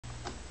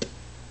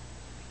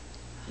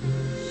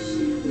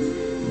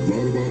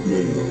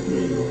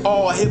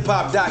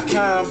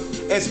allhiphop.com,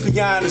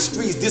 SPI in the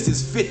streets, this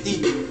is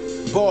 50.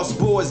 Boss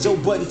Boys, Joe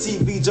Budden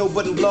TV, Joe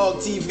Budden Blog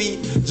TV.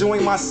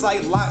 Join my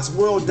site,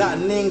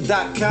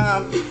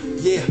 locksworld.ning.com.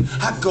 Yeah,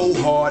 I go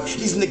hard,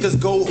 these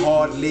niggas go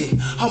hardly.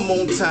 I'm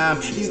on time,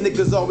 these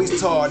niggas always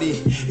tardy.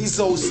 He's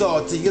so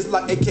salty, it's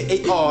like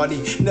AKA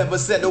Artie. Never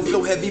settle,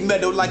 flow heavy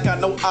metal like I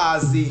know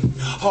Ozzy.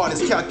 Hard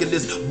as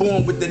calculus,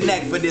 born with the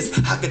knack for this.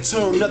 I could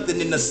turn nothing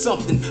into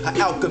something,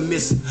 an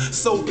alchemist.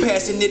 So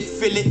passionate,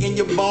 feel it in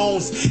your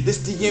bones.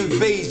 It's the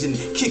invasion,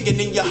 kicking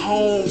in your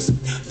homes.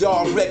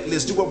 Y'all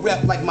reckless, do a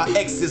rap like my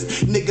exes.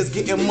 Niggas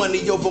getting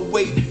money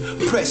overweight,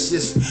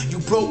 precious. You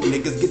broke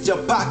niggas, get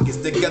your pockets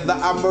together.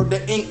 I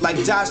murder ink like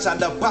Josh out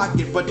the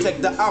pocket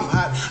protector. I'm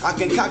hot, I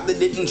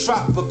concocted it in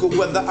tropical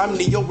weather. I'm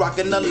Neo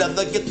rocking the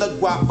leather, get the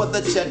guap for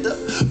the cheddar.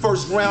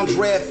 First round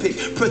draft pick,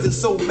 present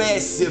so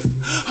massive.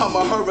 I'm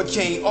a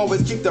hurricane,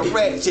 always keep the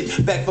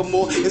ratchet. Back for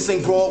more, this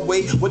ain't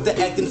Broadway, what the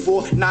acting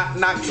for? Knock,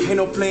 knock, ain't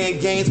no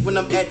playing games when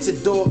I'm at your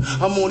door.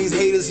 I'm on these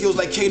haters' heels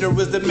like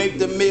caterers that make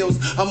the meals.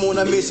 I'm on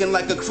a mission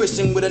like a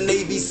Christian with a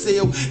Navy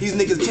SEAL. These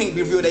niggas can't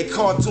be real, they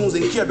cartoons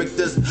and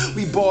characters.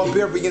 We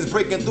barbarians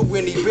breaking through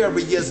any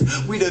barriers.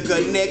 We the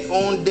connect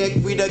on deck,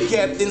 we the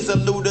captain,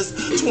 salute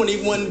us.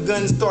 21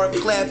 guns start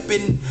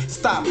clapping,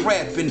 stop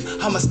rapping.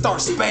 I'ma start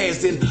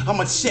spazzing,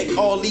 I'ma check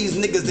all these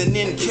niggas and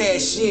then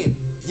cash in.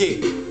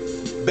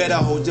 Yeah, better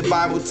hold your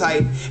Bible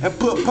tight and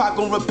put Pac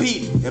on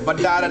repeat. If I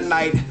die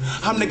tonight,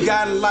 I'm the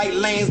guy in light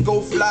lanes,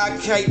 go fly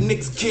kite.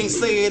 Niggas can't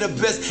say it the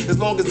best as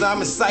long as I'm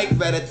in sight.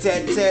 Better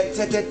tat tat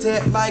tat tat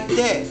tat like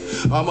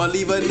that. I'ma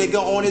leave a nigga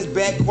on his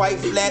back quite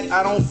flat.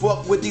 I don't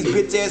fuck with these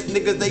bitch ass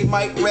niggas, they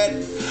might rat.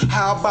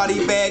 How about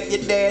he bag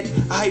your dad?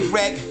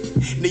 Iraq,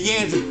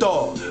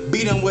 Neanderthal,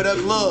 beat him with a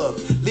glove,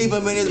 leave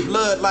him in his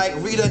blood like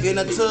Rita in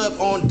a tub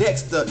on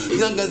Dexter.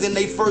 Youngers in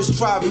they first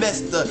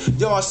trimester,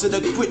 y'all shoulda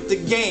quit the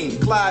game.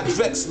 Clyde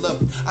Drexler,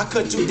 I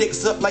cut you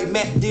dicks up like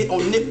Matt did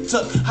on Nip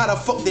Tuck. How the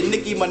fuck did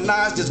Nicki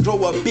Minaj just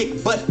grow a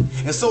big butt?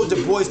 And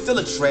Soulja Boy still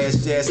a trash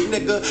ass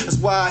nigga. That's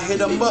why I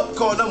hit him up,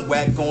 called him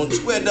whack on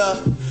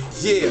Twitter.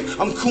 Yeah,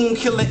 I'm coon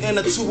killer in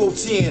a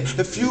 2010.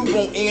 If you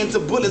won't end, the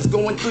bullets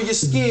going through your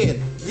skin.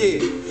 Yeah,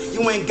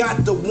 you ain't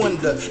got the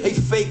wonder. They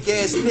fake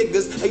ass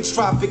niggas, they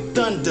tropic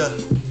thunder.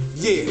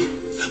 Yeah,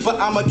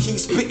 but I'ma keep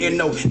spitting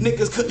though.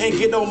 Niggas couldn't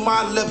get on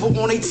my level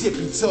on they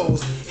tippy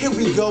toes. Here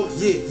we go,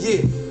 yeah,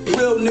 yeah.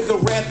 Real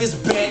nigga rap is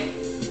back.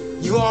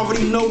 You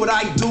already know what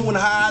I do and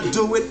how I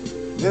do it.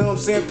 You know what I'm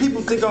saying?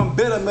 People think I'm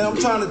better, man. I'm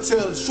trying to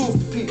tell the truth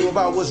to people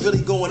about what's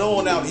really going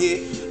on out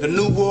here. The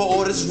new world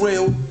order's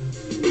real.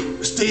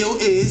 Still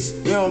is,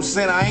 you know what I'm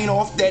saying? I ain't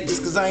off that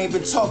just cause I ain't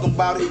been talking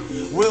about it.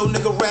 Real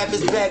nigga rap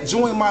is back,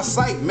 join my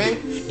site, man.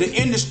 The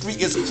industry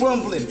is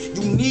crumbling.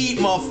 You need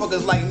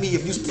motherfuckers like me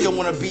if you still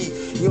wanna be,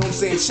 you know what I'm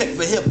saying, check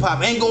for hip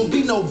hop. Ain't gonna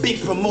be no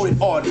big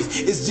promoted artists.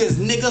 It's just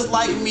niggas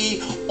like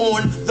me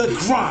on the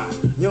grind.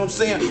 You know what I'm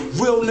saying?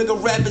 Real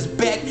nigga rap is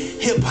back,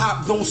 hip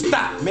hop don't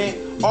stop, man.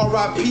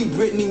 R.I.P.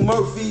 Brittany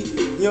Murphy,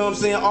 you know what I'm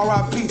saying?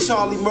 R.I.P.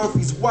 Charlie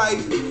Murphy's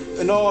wife,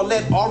 and all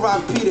that.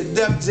 R.I.P. to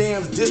Def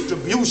Jam's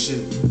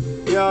distribution.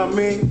 You know what I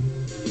mean?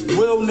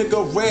 Real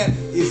nigga rap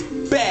is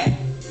back.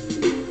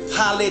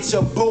 Holla at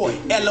your boy,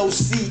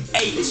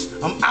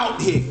 L-O-C-H. I'm out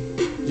here,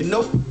 you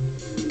know?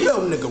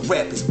 Real nigga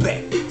rap is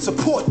back.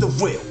 Support the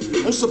real.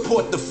 Don't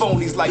support the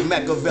phonies like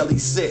Machiavelli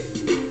said.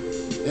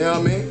 You know what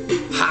I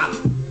mean?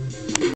 Holla.